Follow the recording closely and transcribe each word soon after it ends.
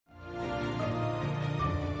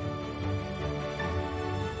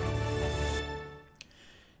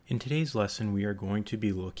In today's lesson, we are going to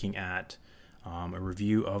be looking at a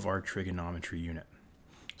review of our trigonometry unit.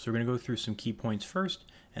 So we're going to go through some key points first,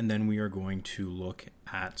 and then we are going to look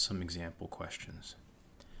at some example questions.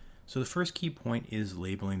 So the first key point is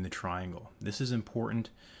labeling the triangle. This is important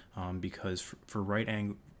because for right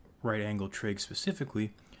angle trig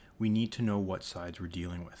specifically, we need to know what sides we're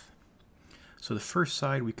dealing with. So the first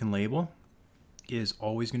side we can label is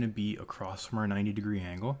always going to be across from our 90-degree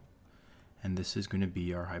angle, and this is going to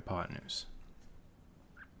be our hypotenuse.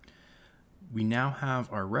 We now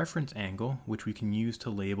have our reference angle, which we can use to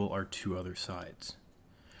label our two other sides.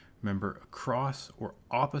 Remember, across or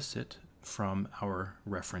opposite from our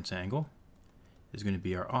reference angle is going to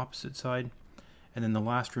be our opposite side, and then the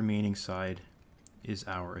last remaining side is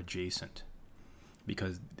our adjacent,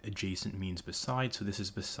 because adjacent means beside, so this is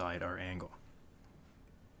beside our angle.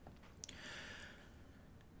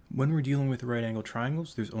 When we're dealing with right angle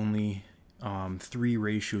triangles, there's only three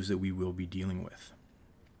ratios that we will be dealing with.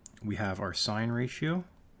 We have our sine ratio,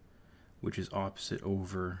 which is opposite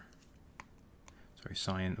over,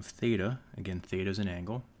 sine of theta. Again, theta is an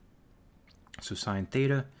angle. So sine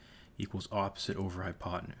theta equals opposite over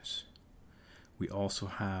hypotenuse. We also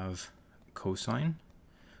have cosine.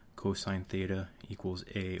 Cosine theta equals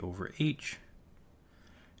A over H.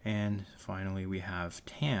 And finally, we have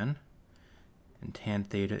tan. And tan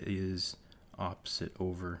theta is opposite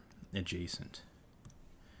over adjacent.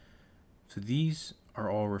 So these are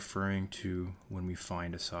all referring to when we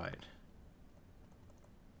find a side.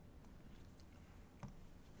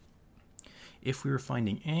 If we were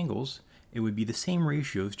finding angles, it would be the same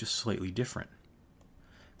ratios, just slightly different.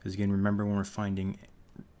 Because again, remember, when we're finding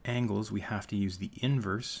angles, we have to use the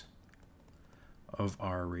inverse of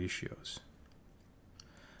our ratios.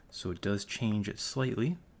 So it does change it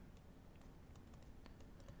slightly.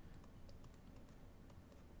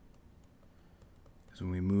 When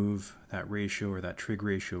we move that ratio or that trig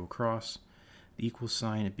ratio across the equal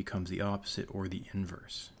sign, it becomes the opposite or the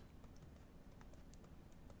inverse.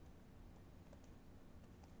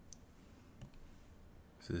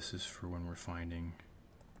 So this is for when we're finding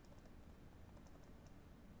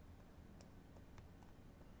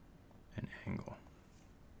an angle.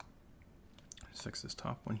 Let's fix this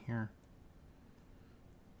top one here.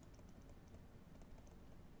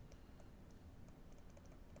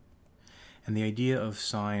 And the idea of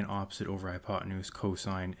sine opposite over hypotenuse,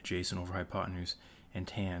 cosine adjacent over hypotenuse, and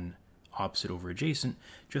tan opposite over adjacent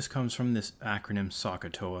just comes from this acronym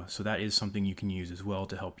SOHCAHTOA. So that is something you can use as well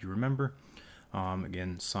to help you remember.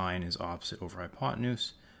 Again, sine is opposite over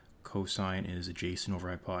hypotenuse, cosine is adjacent over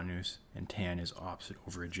hypotenuse, and tan is opposite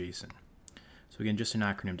over adjacent. So again, just an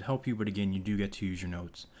acronym to help you, but again, you do get to use your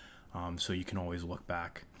notes, so you can always look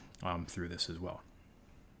back through this as well.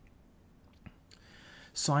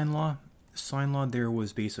 Sine law. Sine law, there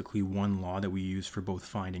was basically one law that we used for both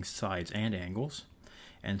finding sides and angles,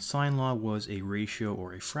 and sine law was a ratio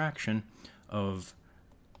or a fraction of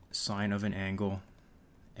sine of an angle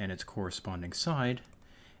and its corresponding side,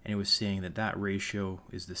 and it was saying that that ratio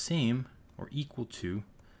is the same or equal to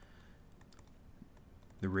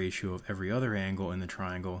the ratio of every other angle in the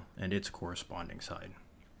triangle and its corresponding side.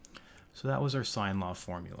 So that was our sine law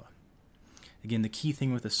formula. Again, the key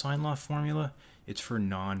thing with the sine law formula, it's for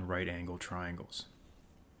non-right angle triangles.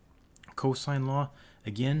 Cosine law,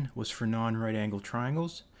 again, was for non-right angle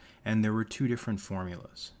triangles, and there were two different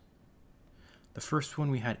formulas. The first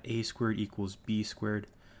one, we had a squared equals b squared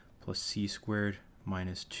plus c squared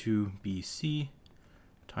minus 2bc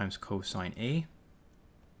times cosine a.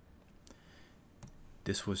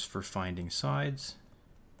 This was for finding sides.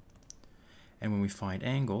 And when we find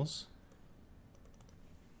angles,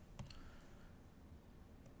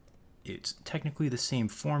 it's technically the same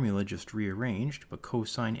formula, just rearranged, but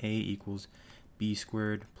cosine A equals b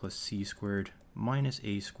squared plus c squared minus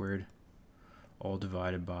a squared, all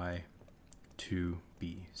divided by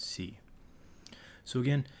 2bc. So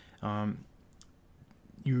again,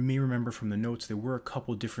 you may remember from the notes there were a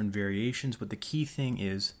couple different variations, but the key thing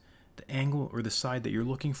is the angle or the side that you're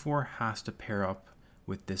looking for has to pair up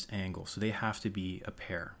with this angle. So they have to be a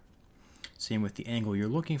pair. Same with the angle you're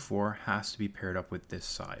looking for has to be paired up with this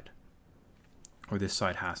side. Or this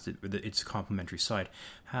side has to, its complementary side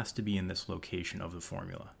has to be in this location of the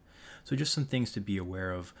formula. So just some things to be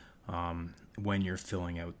aware of when you're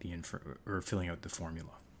filling out the formula.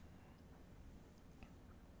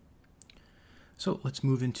 So let's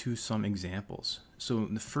move into some examples. So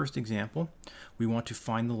in the first example, we want to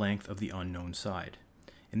find the length of the unknown side.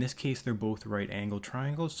 In this case, they're both right angle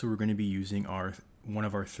triangles, so we're going to be using one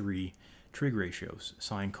of our three trig ratios,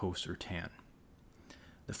 sine, cos, or tan.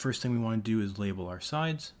 The first thing we want to do is label our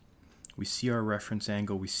sides. We see our reference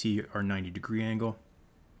angle, we see our 90-degree angle,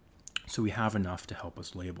 so we have enough to help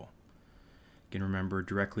us label. Again, remember,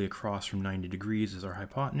 directly across from 90 degrees is our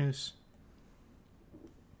hypotenuse.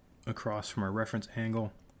 Across from our reference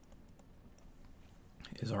angle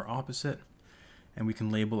is our opposite, and we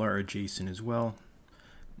can label our adjacent as well,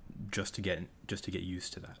 just to get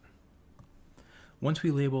used to that. Once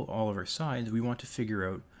we label all of our sides, we want to figure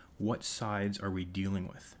out what sides are we dealing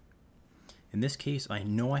with. In this case, I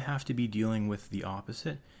know I have to be dealing with the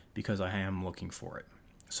opposite because I am looking for it.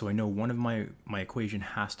 So I know one of my equation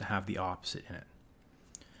has to have the opposite in it.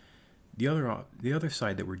 The other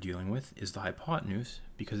side that we're dealing with is the hypotenuse,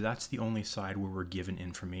 because that's the only side where we're given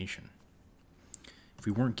information. If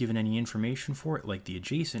we weren't given any information for it, like the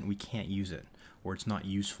adjacent, we can't use it, or it's not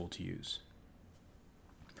useful to use.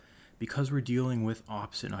 Because we're dealing with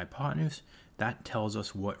opposite and hypotenuse, that tells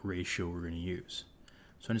us what ratio we're going to use.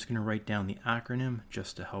 So I'm just going to write down the acronym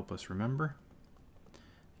just to help us remember.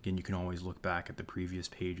 Again, you can always look back at the previous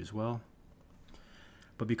page as well.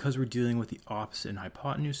 But because we're dealing with the opposite and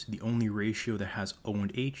hypotenuse, the only ratio that has O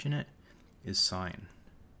and H in it is sine.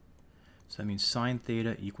 So that means sine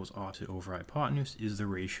theta equals opposite over hypotenuse is the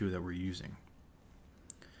ratio that we're using.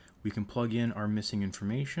 We can plug in our missing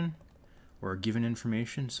information, or our given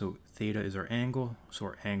information. So theta is our angle, so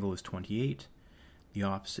our angle is 28. The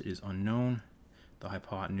opposite is unknown. The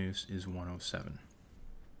hypotenuse is 107.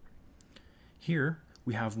 Here,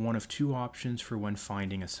 we have one of two options for when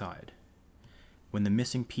finding a side. When the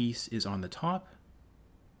missing piece is on the top,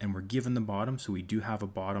 and we're given the bottom, so we do have a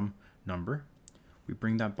bottom number, we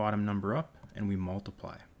bring that bottom number up and we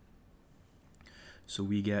multiply. So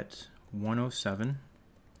we get 107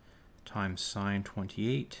 times sine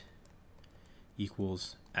 28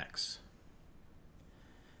 equals x.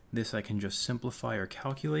 This I can just simplify or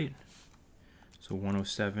calculate. So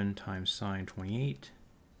 107 times sine 28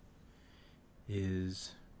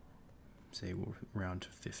 is, say, we'll round to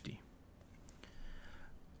 50.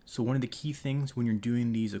 So one of the key things when you're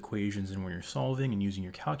doing these equations and when you're solving and using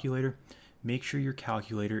your calculator, make sure your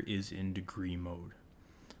calculator is in degree mode.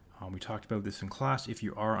 We talked about this in class. If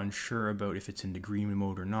you are unsure about if it's in degree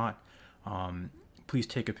mode or not, please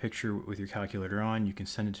take a picture with your calculator on. You can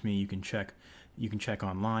send it to me. You can check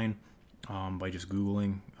online by just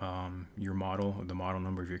Googling your model, or the model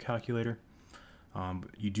number of your calculator. But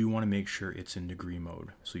you do want to make sure it's in degree mode.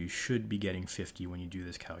 So you should be getting 50 when you do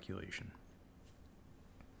this calculation.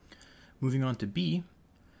 Moving on to B,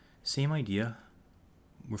 same idea.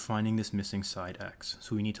 We're finding this missing side x.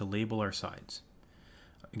 So we need to label our sides.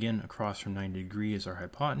 Again, across from 90 degrees is our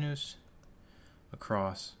hypotenuse.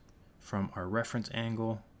 Across from our reference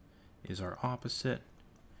angle is our opposite.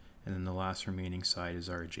 And then the last remaining side is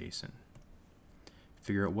our adjacent.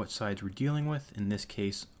 Figure out what sides we're dealing with. In this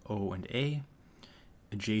case, O and A.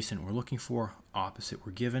 Adjacent we're looking for, opposite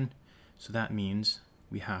we're given. So that means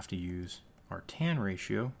we have to use our tan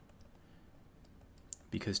ratio,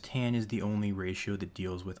 because tan is the only ratio that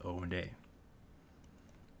deals with O and A.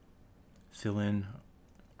 Fill in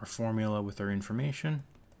our formula with our information.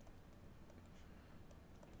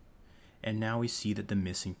 And now we see that the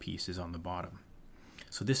missing piece is on the bottom.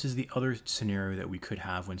 So this is the other scenario that we could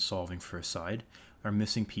have when solving for a side. Our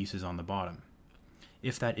missing piece is on the bottom.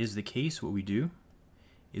 If that is the case, what we do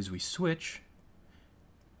is we switch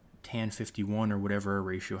tan 51 or whatever our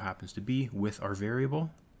ratio happens to be with our variable.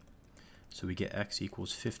 So we get x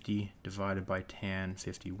equals 50 divided by tan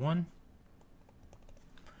 51.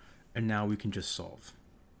 And now we can just solve.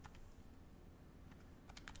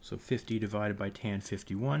 So 50 divided by tan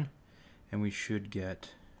 51, and we should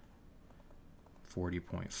get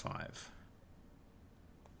 40.5.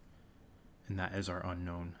 And that is our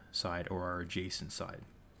unknown side, or our adjacent side.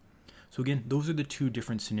 So again, those are the two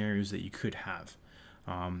different scenarios that you could have.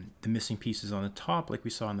 The missing piece is on the top, like we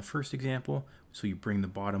saw in the first example, so you bring the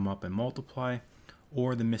bottom up and multiply,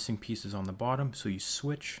 or the missing piece is on the bottom, so you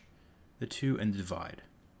switch the two and divide.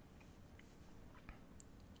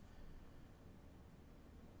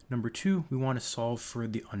 Number two, we want to solve for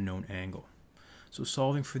the unknown angle. So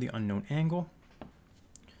solving for the unknown angle,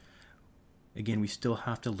 again, we still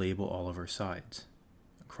have to label all of our sides.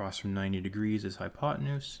 Across from 90 degrees is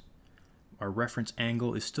hypotenuse. Our reference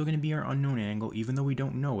angle is still going to be our unknown angle. Even though we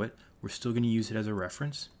don't know it, we're still going to use it as a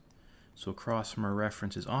reference. So across from our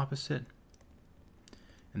reference is opposite.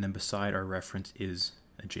 And then beside our reference is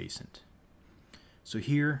adjacent. So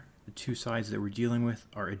here, the two sides that we're dealing with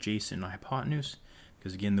are adjacent and hypotenuse,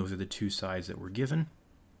 because again, those are the two sides that we're given.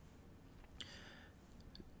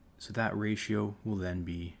 So that ratio will then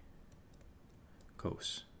be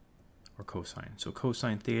cos, or cosine. So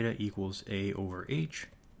cosine theta equals A over H.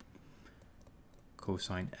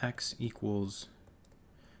 cosine x equals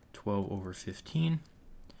 12 over 15.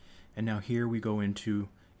 And now here we go into,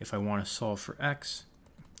 if I want to solve for x,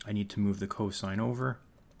 I need to move the cosine over.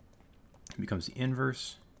 It becomes the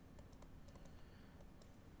inverse.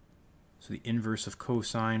 So the inverse of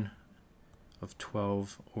cosine of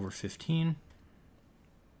 12 over 15.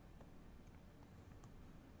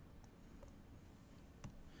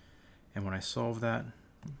 And when I solve that,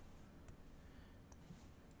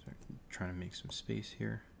 sorry, I'm trying to make some space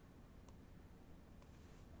here.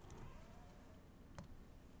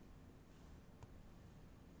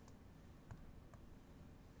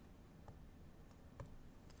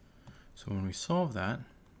 So when we solve that,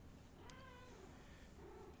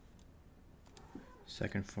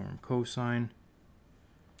 second form cosine,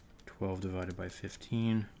 12 divided by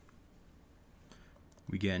 15,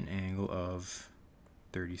 we get an angle of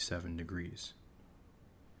 37 degrees.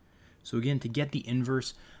 So again, to get the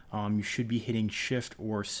inverse, you should be hitting shift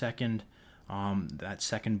or second, that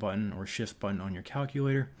second button or shift button on your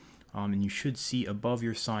calculator, and you should see above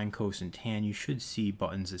your sine, cos, and tan, you should see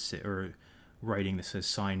buttons that say, or writing that says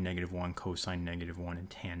sine -1, cosine -1, and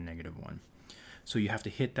tan -1. So you have to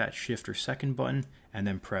hit that shift or second button and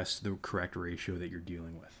then press the correct ratio that you're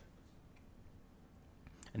dealing with.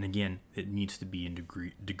 And again, it needs to be in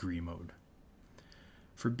degree mode.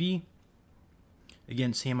 For B,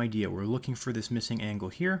 again, same idea. We're looking for this missing angle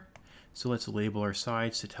here. So let's label our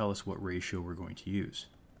sides to tell us what ratio we're going to use.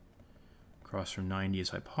 Across from 90 is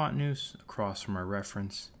hypotenuse. Across from our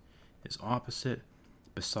reference is opposite.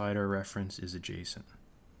 Beside our reference is adjacent.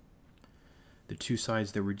 The two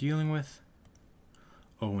sides that we're dealing with,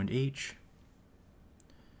 O and H,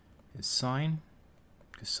 is sine,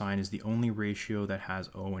 because sine is the only ratio that has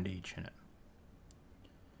O and H in it.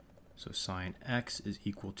 So sine x is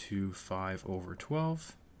equal to 5 over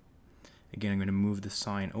 12. Again, I'm going to move the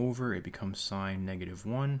sine over. It becomes sine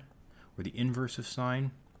 -1, or the inverse of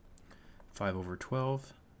sine, 5 over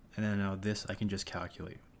 12. And then now this I can just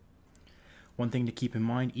calculate. One thing to keep in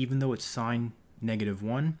mind, even though it's sine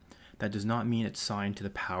 -1, that does not mean it's sine to the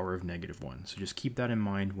power of -1. So just keep that in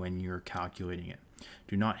mind when you're calculating it.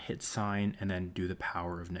 Do not hit sine and then do the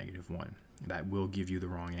power of -1. That will give you the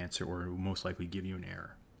wrong answer, or it will most likely give you an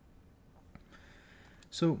error.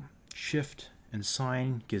 So shift and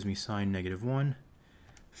sine gives me sine -1.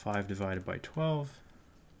 5 divided by 12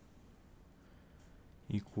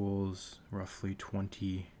 equals roughly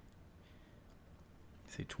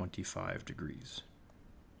 25 degrees.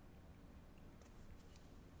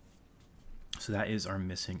 So that is our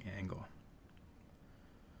missing angle.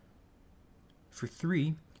 For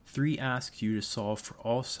 3 asks you to solve for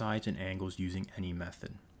all sides and angles using any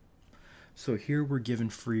method. So here we're given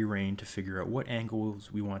free rein to figure out what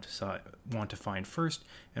angles we want to find first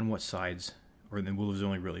and what sides, or then there's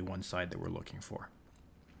only really one side that we're looking for.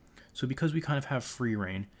 So because we kind of have free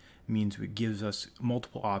rein, it means it gives us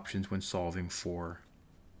multiple options when solving for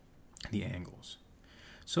the angles.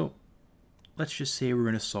 So let's just say we're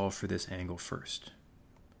going to solve for this angle first.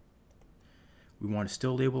 We want to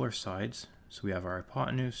still label our sides, so we have our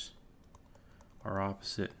hypotenuse, our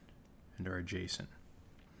opposite, and our adjacent.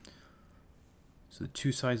 So the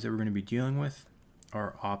two sides that we're going to be dealing with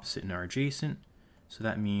are opposite and our adjacent, so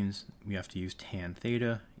that means we have to use tan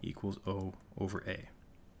theta equals O over A.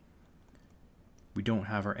 We don't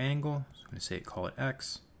have our angle, so I'm going to call it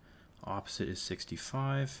x. Opposite is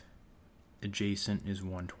 65, adjacent is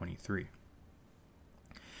 123.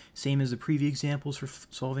 Same as the previous examples for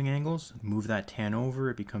solving angles. Move that tan over,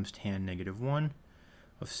 it becomes tan -1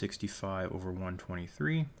 of 65 over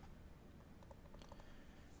 123.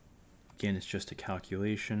 Again, it's just a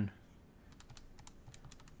calculation.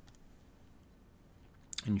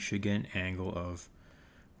 And you should get an angle of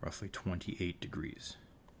roughly 28 degrees.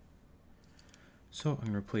 So I'm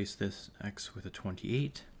going to replace this x with a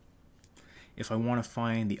 28. If I want to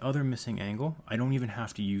find the other missing angle, I don't even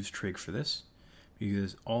have to use trig for this,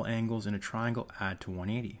 because all angles in a triangle add to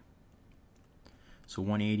 180. So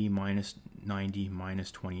 180 minus 90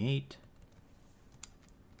 minus 28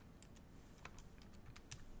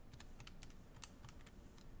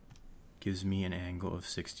 gives me an angle of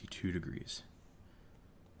 62 degrees.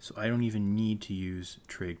 So I don't even need to use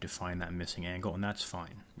trig to find that missing angle, and that's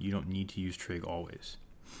fine. You don't need to use trig always.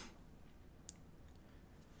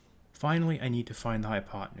 Finally, I need to find the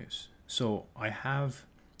hypotenuse. So I have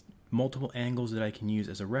multiple angles that I can use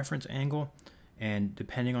as a reference angle, and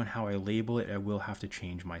depending on how I label it, I will have to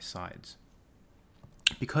change my sides.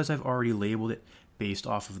 Because I've already labeled it based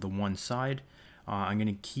off of the one side, I'm going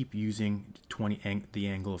to keep using the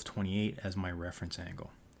angle of 28 as my reference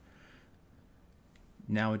angle.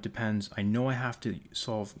 Now it depends. I know I have to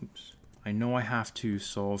solve I know I have to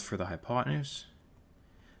solve for the hypotenuse,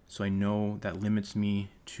 so I know that limits me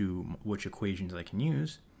to which equations I can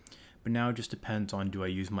use. But now it just depends on, do I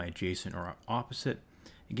use my adjacent or opposite?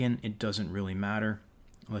 Again, it doesn't really matter.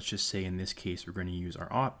 Let's just say in this case we're going to use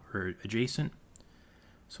our adjacent.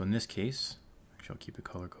 So in this case, actually I'll keep it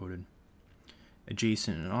color-coded.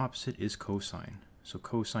 Adjacent and opposite is cosine. So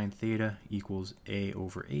cosine theta equals A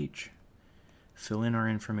over H. Fill in our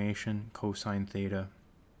information. Cosine theta.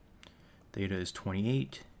 Theta is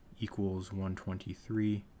 28 equals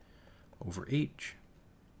 123 over H.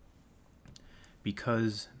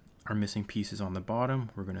 Because our missing piece is on the bottom,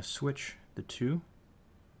 we're going to switch the two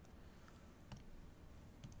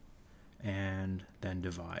and then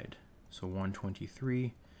divide. So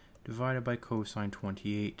 123 divided by cosine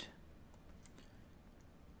 28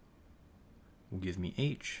 will give me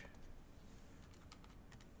H.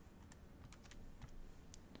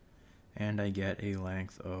 And I get a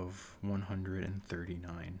length of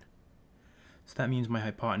 139. So that means my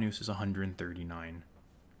hypotenuse is 139.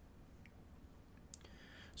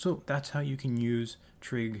 So that's how you can use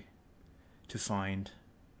trig to find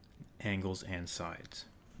angles and sides,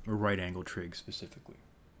 or right angle trig specifically.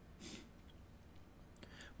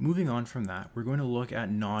 Moving on from that, we're going to look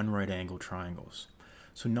at non-right angle triangles.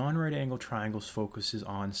 So non-right angle triangles focuses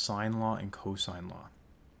on sine law and cosine law.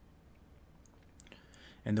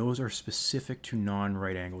 And those are specific to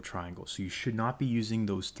non-right angle triangles. So you should not be using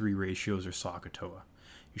those three ratios or SOHCAHTOA.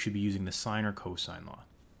 You should be using the sine or cosine law.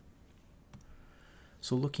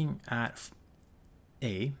 So looking at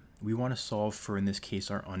A, we want to solve for, in this case,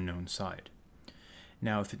 our unknown side.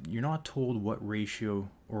 Now, if you're not told what ratio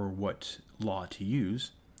or what law to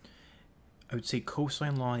use, I would say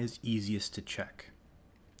cosine law is easiest to check.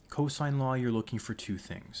 Cosine law, you're looking for two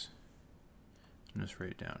things. I'll just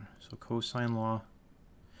write it down. So cosine law,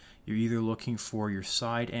 you're either looking for your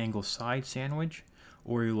side angle side sandwich,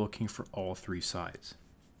 or you're looking for all three sides.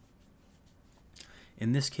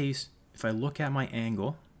 In this case, if I look at my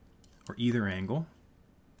angle, or either angle,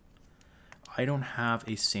 I don't have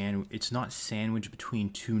a sandwich. It's not sandwiched between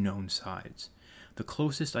two known sides. The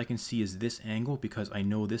closest I can see is this angle because I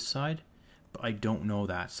know this side, but I don't know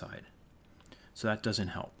that side. So that doesn't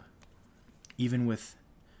help. Even with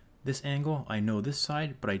this angle, I know this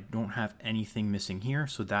side, but I don't have anything missing here,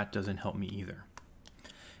 so that doesn't help me either.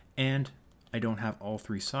 And I don't have all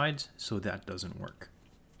three sides, so that doesn't work.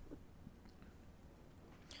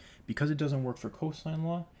 Because it doesn't work for cosine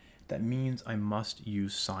law, that means I must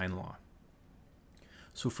use sine law.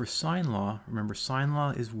 So for sine law, remember sine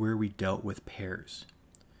law is where we dealt with pairs.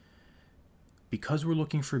 Because we're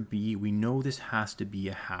looking for B, we know this has to be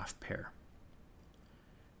a half pair.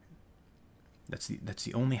 That's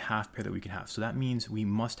the only half pair that we can have. So that means we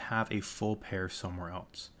must have a full pair somewhere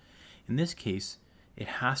else. In this case, it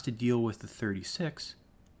has to deal with the 36,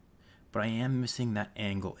 but I am missing that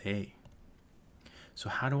angle A. So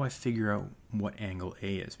how do I figure out what angle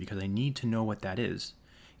A is? Because I need to know what that is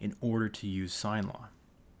in order to use sine law.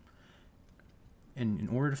 And in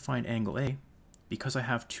order to find angle A, because I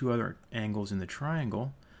have two other angles in the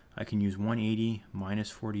triangle, I can use 180 minus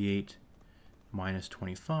 48 minus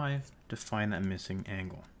 25 to find that missing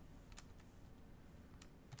angle.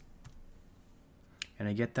 And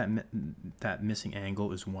I get that missing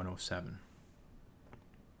angle is 107.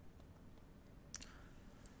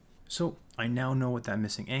 So I now know what that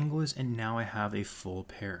missing angle is, and now I have a full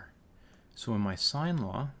pair. So in my sine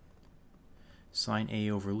law, sine A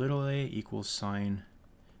over little a equals sine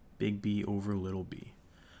big B over little b.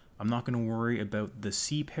 I'm not going to worry about the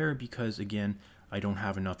C pair because, again, I don't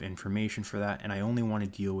have enough information for that, and I only want to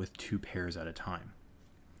deal with two pairs at a time.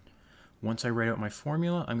 Once I write out my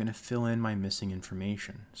formula, I'm going to fill in my missing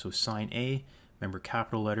information. So sine A, remember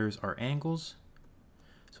capital letters are angles.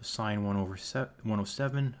 So sine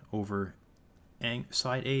 107 over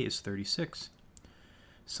side A is 36.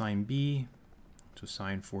 Sine B, so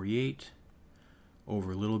sine 48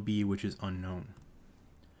 over little b, which is unknown.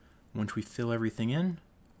 Once we fill everything in,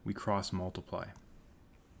 we cross multiply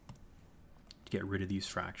to get rid of these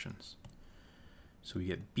fractions. So we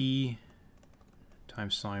get b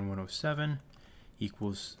times sine 107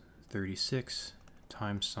 equals 36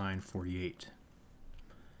 times sine 48.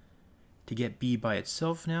 To get b by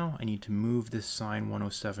itself now, I need to move this sine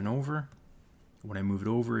 107 over. When I move it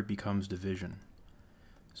over, it becomes division.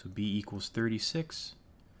 So b equals 36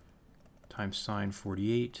 times sine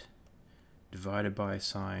 48 divided by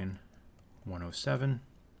sine 107,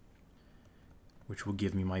 which will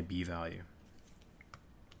give me my b value.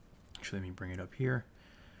 Actually, let me bring it up here.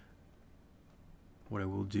 What I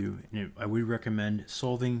will do, I would recommend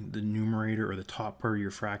solving the numerator or the top part of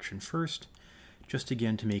your fraction first, just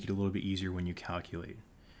again to make it a little bit easier when you calculate.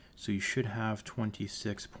 So you should have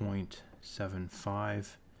 26.75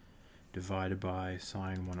 divided by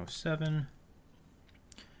sine 107,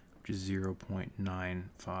 which is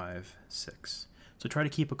 0.956. So try to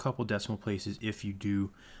keep a couple decimal places if you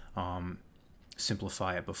do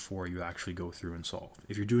simplify it before you actually go through and solve.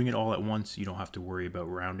 If you're doing it all at once, you don't have to worry about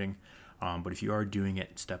rounding. But if you are doing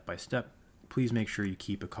it step by step, please make sure you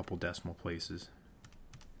keep a couple decimal places.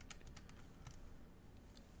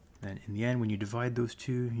 Then in the end, when you divide those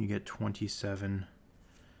two, you get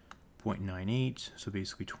 27.98. So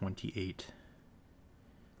basically 28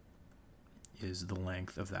 is the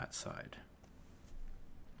length of that side.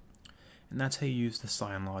 And that's how you use the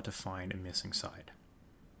sine law to find a missing side.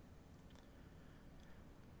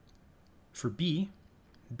 For B,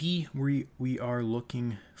 we are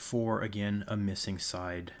looking for, again, a missing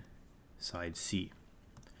side C.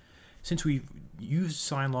 Since we've used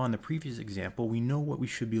sine law in the previous example, we know what we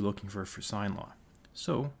should be looking for sine law.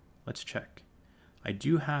 So let's check. I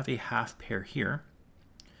do have a half pair here,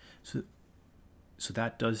 so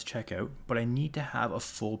that does check out, but I need to have a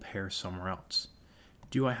full pair somewhere else.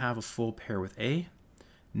 Do I have a full pair with A?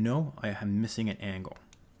 No, I am missing an angle.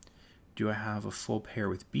 Do I have a full pair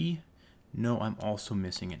with B? No, I'm also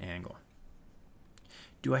missing an angle.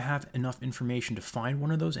 Do I have enough information to find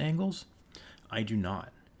one of those angles? I do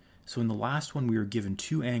not. So in the last one, we were given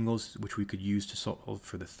two angles which we could use to solve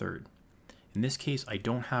for the third. In this case, I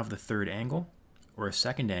don't have the third angle, or a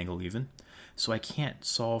second angle even, so I can't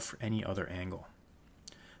solve for any other angle.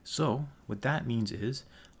 So what that means is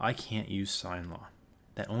I can't use sine law.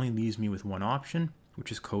 That only leaves me with one option,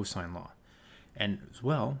 which is cosine law. And as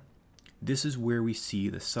well, this is where we see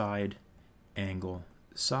the side angle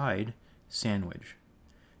side sandwich.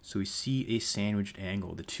 So we see a sandwiched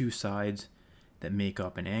angle, the two sides that make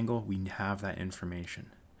up an angle, we have that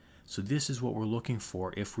information. So this is what we're looking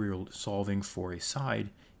for if we're solving for a side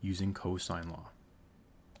using cosine law.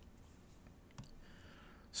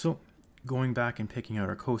 So going back and picking out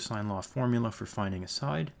our cosine law formula for finding a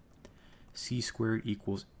side, c squared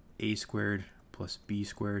equals a squared plus b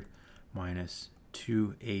squared minus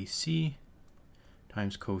 2ac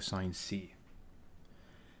times cosine c.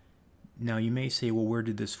 Now you may say, well, where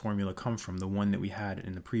did this formula come from? The one that we had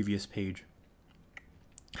in the previous page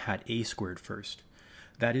had a squared first.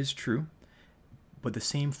 That is true, but the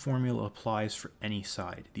same formula applies for any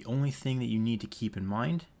side. The only thing that you need to keep in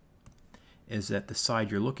mind is that the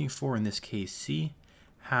side you're looking for, in this case C,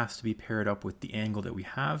 has to be paired up with the angle that we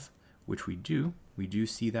have, which we do. We do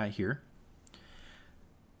see that here.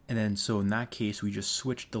 And then so in that case, we just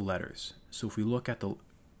switched the letters. So if we look at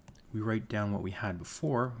we write down what we had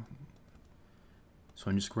before. So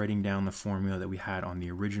I'm just writing down the formula that we had on the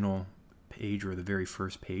original page, or the very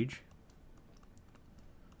first page.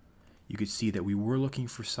 You could see that we were looking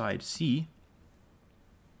for side C.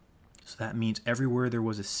 So that means everywhere there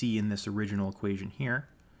was a C in this original equation here,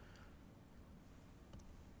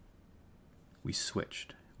 we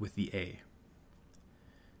switched with the A.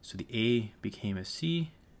 So the A became a C.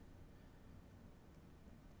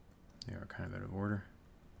 They are kind of out of order,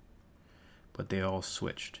 but they all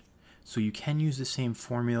switched. So you can use the same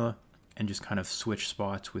formula and just kind of switch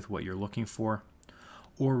spots with what you're looking for.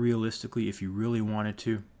 Or realistically, if you really wanted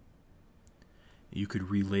to, you could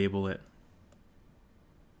relabel it.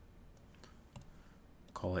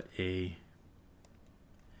 Call it A,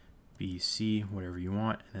 B, C, whatever you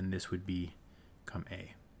want, and then this would become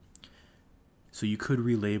A. So you could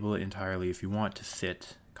relabel it entirely if you want to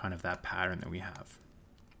fit kind of that pattern that we have.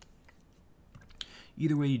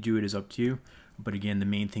 Either way you do it is up to you. But again, the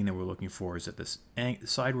main thing that we're looking for is that this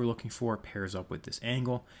side we're looking for pairs up with this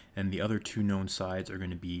angle, and the other two known sides are going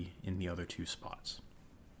to be in the other two spots.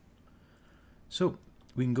 So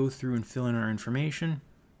we can go through and fill in our information.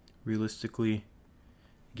 Realistically,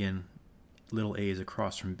 again, little a is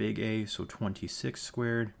across from big A, so 26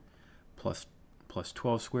 squared plus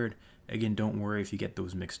 12 squared. Again, don't worry if you get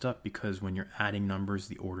those mixed up, because when you're adding numbers,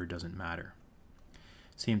 the order doesn't matter.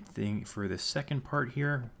 Same thing for the second part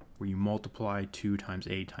here, where you multiply 2 times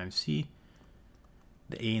A times C.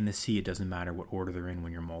 The A and the C, it doesn't matter what order they're in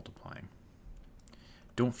when you're multiplying.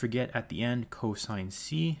 Don't forget at the end cosine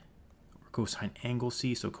C, or cosine angle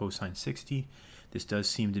C, so cosine 60. This does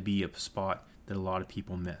seem to be a spot that a lot of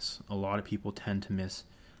people miss. A lot of people tend to miss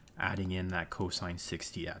adding in that cosine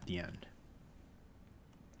 60 at the end.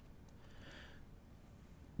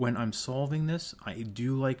 When I'm solving this, I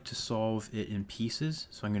do like to solve it in pieces.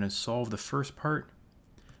 So I'm going to solve the first part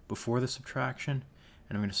before the subtraction,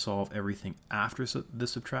 and I'm going to solve everything after the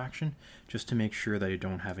subtraction, just to make sure that I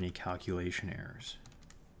don't have any calculation errors.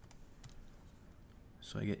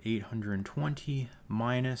 So I get 820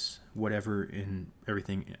 minus whatever in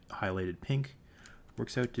everything highlighted pink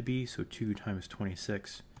works out to be. So 2 times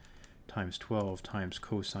 26 times 12 times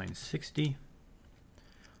cosine 60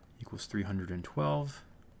 equals 312.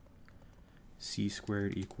 C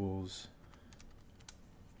squared equals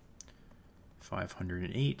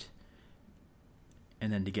 508.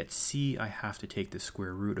 And then to get C, I have to take the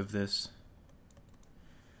square root of this.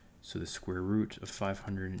 So the square root of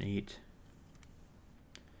 508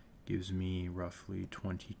 gives me roughly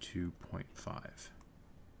 22.5.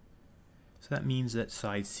 So that means that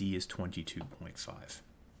side C is 22.5.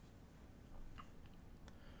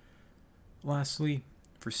 Lastly,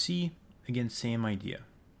 for C, again, same idea.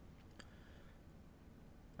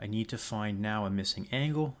 I need to find now a missing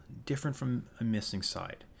angle, different from a missing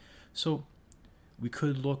side. So we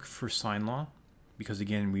could look for sine law, because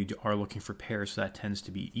again, we are looking for pairs, so that tends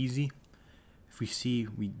to be easy. If we see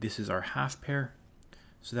this is our half pair,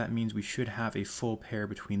 so that means we should have a full pair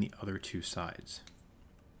between the other two sides.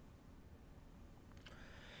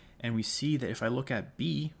 And we see that if I look at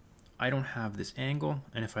B, I don't have this angle,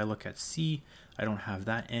 and if I look at C, I don't have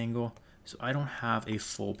that angle, so I don't have a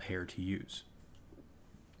full pair to use.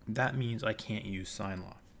 That means I can't use sine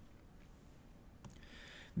law.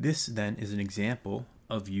 This then is an example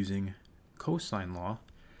of using cosine law,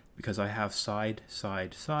 because I have side,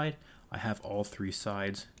 side, side. I have all three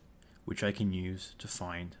sides, which I can use to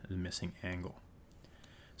find the missing angle.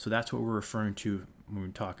 So that's what we're referring to when we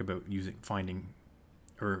talk about finding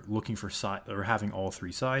or looking for side or having all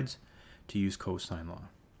three sides to use cosine law.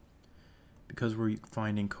 Because we're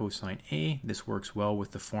finding cosine A, this works well with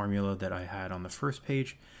the formula that I had on the first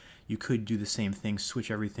page. You could do the same thing, switch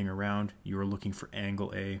everything around. You're looking for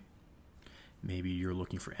angle A. Maybe you're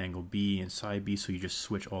looking for angle B and side B, so you just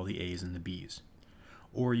switch all the A's and the B's.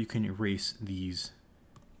 Or you can erase these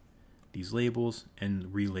labels and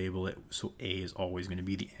relabel it so A is always going to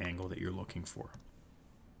be the angle that you're looking for.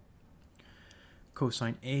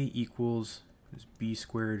 Cosine A equals B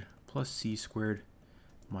squared plus C squared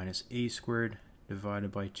minus A squared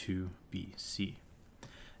divided by 2BC.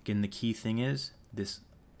 Again, the key thing is this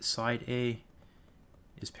side A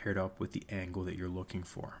is paired up with the angle that you're looking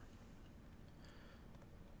for.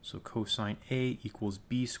 So cosine A equals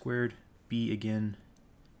B squared. B again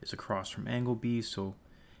is across from angle B, so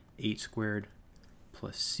 8 squared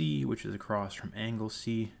plus C, which is across from angle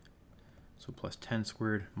C, so plus 10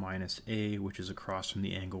 squared minus A, which is across from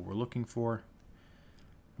the angle we're looking for,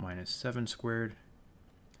 minus 7 squared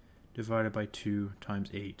divided by 2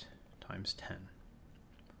 times 8 times 10.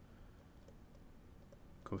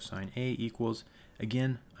 Cosine A equals,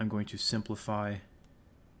 again, I'm going to simplify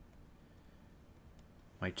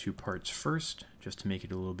my two parts first, just to make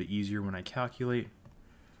it a little bit easier when I calculate.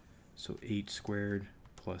 So 8 squared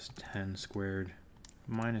plus 10 squared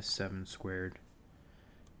minus 7 squared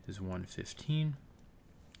is 115,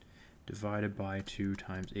 divided by 2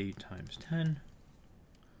 times 8 times 10,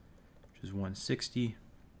 which is 160.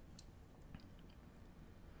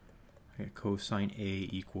 Okay, cosine A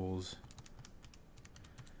equals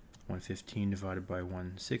 115 divided by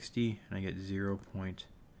 160, and I get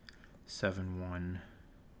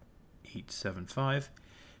 0.71875.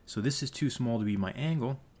 So this is too small to be my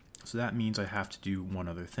angle, so that means I have to do one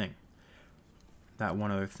other thing. That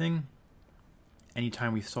one other thing,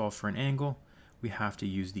 anytime we solve for an angle, we have to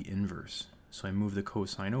use the inverse. So I move the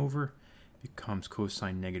cosine over, it becomes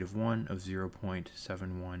cosine negative 1 of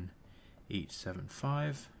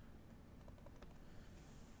 0.71875.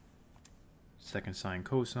 Second sine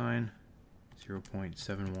cosine,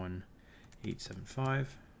 0.71875,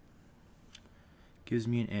 gives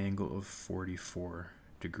me an angle of 44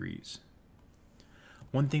 degrees.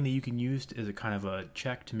 One thing that you can use as a kind of a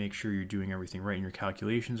check to make sure you're doing everything right and your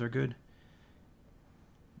calculations are good,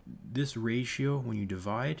 this ratio, when you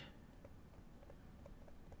divide,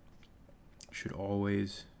 should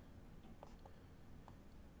always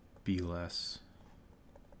be less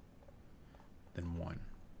than 1.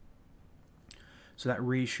 So that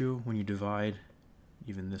ratio, when you divide,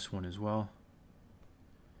 even this one as well,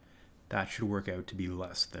 that should work out to be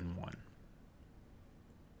less than 1.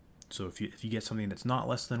 So if you get something that's not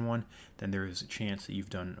less than 1, then there is a chance that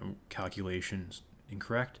you've done calculations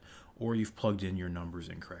incorrect, or you've plugged in your numbers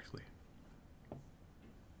incorrectly.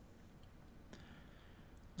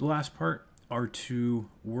 The last part are 2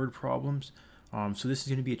 word problems. So this is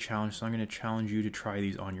going to be a challenge, so I'm going to challenge you to try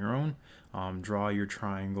these on your own. Draw your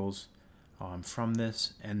triangles from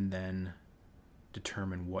this, and then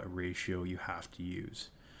determine what ratio you have to use.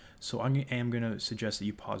 So I am going to suggest that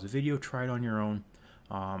you pause the video, try it on your own,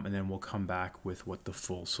 and then we'll come back with what the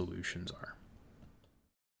full solutions are.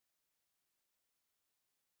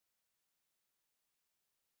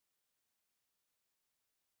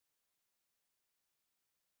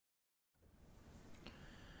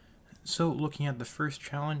 So looking at the first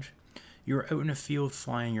challenge, you're out in a field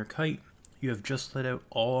flying your kite. You have just let out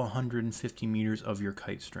all 150 meters of your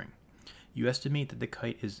kite string. You estimate that the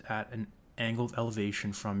kite is at an angle of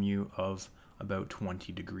elevation from you of about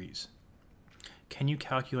 20 degrees. Can you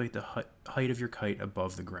calculate the height of your kite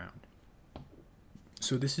above the ground?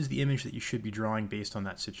 So this is the image that you should be drawing based on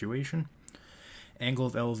that situation. Angle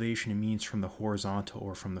of elevation means from the horizontal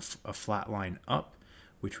or from a flat line up,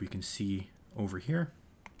 which we can see over here.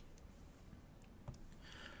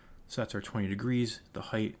 So that's our 20 degrees. The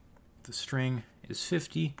height of the string is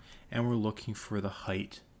 50, and we're looking for the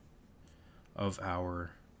height of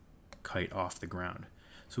our kite off the ground.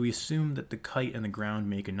 So we assume that the kite and the ground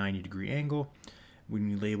make a 90-degree angle. When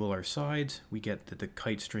we label our sides, we get that the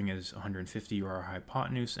kite string is 150, or our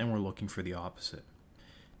hypotenuse, and we're looking for the opposite.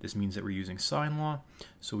 This means that we're using sine law,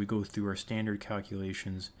 so we go through our standard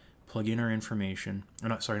calculations, plug in our information, or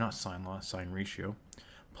not sine law, sine ratio,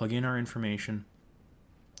 plug in our information.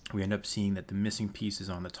 We end up seeing that the missing piece is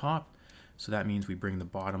on the top, so that means we bring the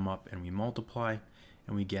bottom up and we multiply,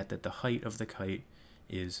 and we get that the height of the kite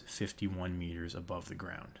is 51 meters above the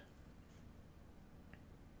ground.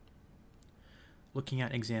 Looking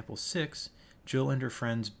at example 6, Jill and her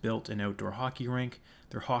friends built an outdoor hockey rink.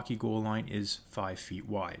 Their hockey goal line is 5 feet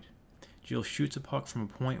wide. Jill shoots a puck from a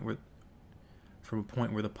point where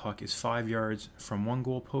the puck is 5 yards from one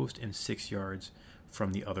goal post and 6 yards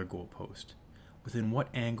from the other goal post. Within what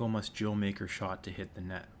angle must Jill make her shot to hit the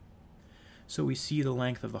net? So we see the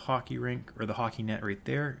length of the hockey rink, or the hockey net right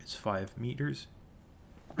there. It's 5 meters.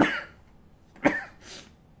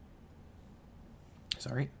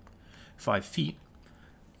 5 feet.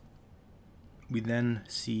 We then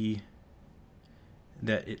see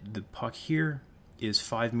that the puck here is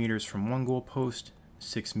 5 meters from one goal post,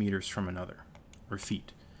 6 meters from another, or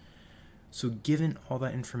feet. So given all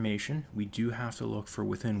that information, we do have to look for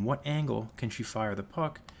within what angle can she fire the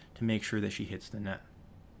puck to make sure that she hits the net.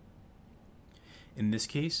 In this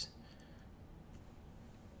case,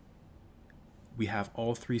 we have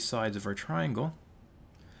all 3 sides of our triangle,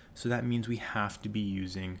 so that means we have to be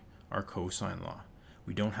using our cosine law.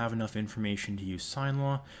 We don't have enough information to use sine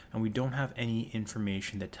law, and we don't have any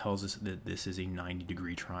information that tells us that this is a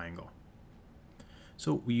 90-degree triangle.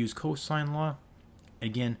 So we use cosine law.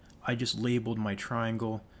 Again, I just labeled my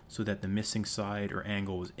triangle so that the missing side or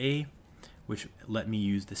angle was A, which let me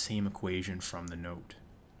use the same equation from the note,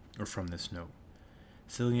 or from this note.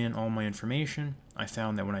 Filling in all my information, I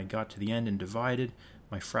found that when I got to the end and divided,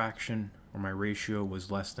 my fraction or my ratio was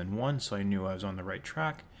less than 1, so I knew I was on the right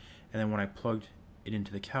track. And then when I plugged it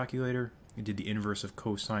into the calculator, it did the inverse of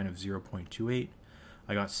cosine of 0.28.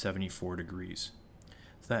 I got 74 degrees.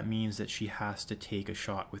 So that means that she has to take a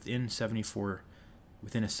shot within a 74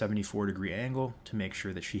 degree angle to make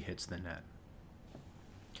sure that she hits the net.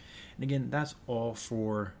 And again, that's all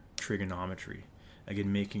for trigonometry.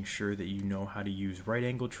 Again, making sure that you know how to use right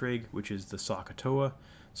angle trig, which is the SOHCAHTOA,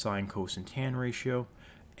 sine, cosine, tan ratio.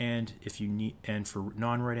 And for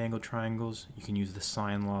non-right angle triangles, you can use the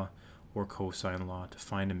sine law or cosine law to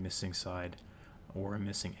find a missing side or a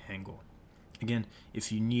missing angle. Again,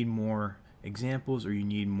 if you need more examples or you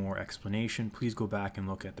need more explanation, please go back and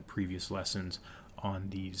look at the previous lessons on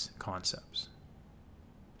these concepts.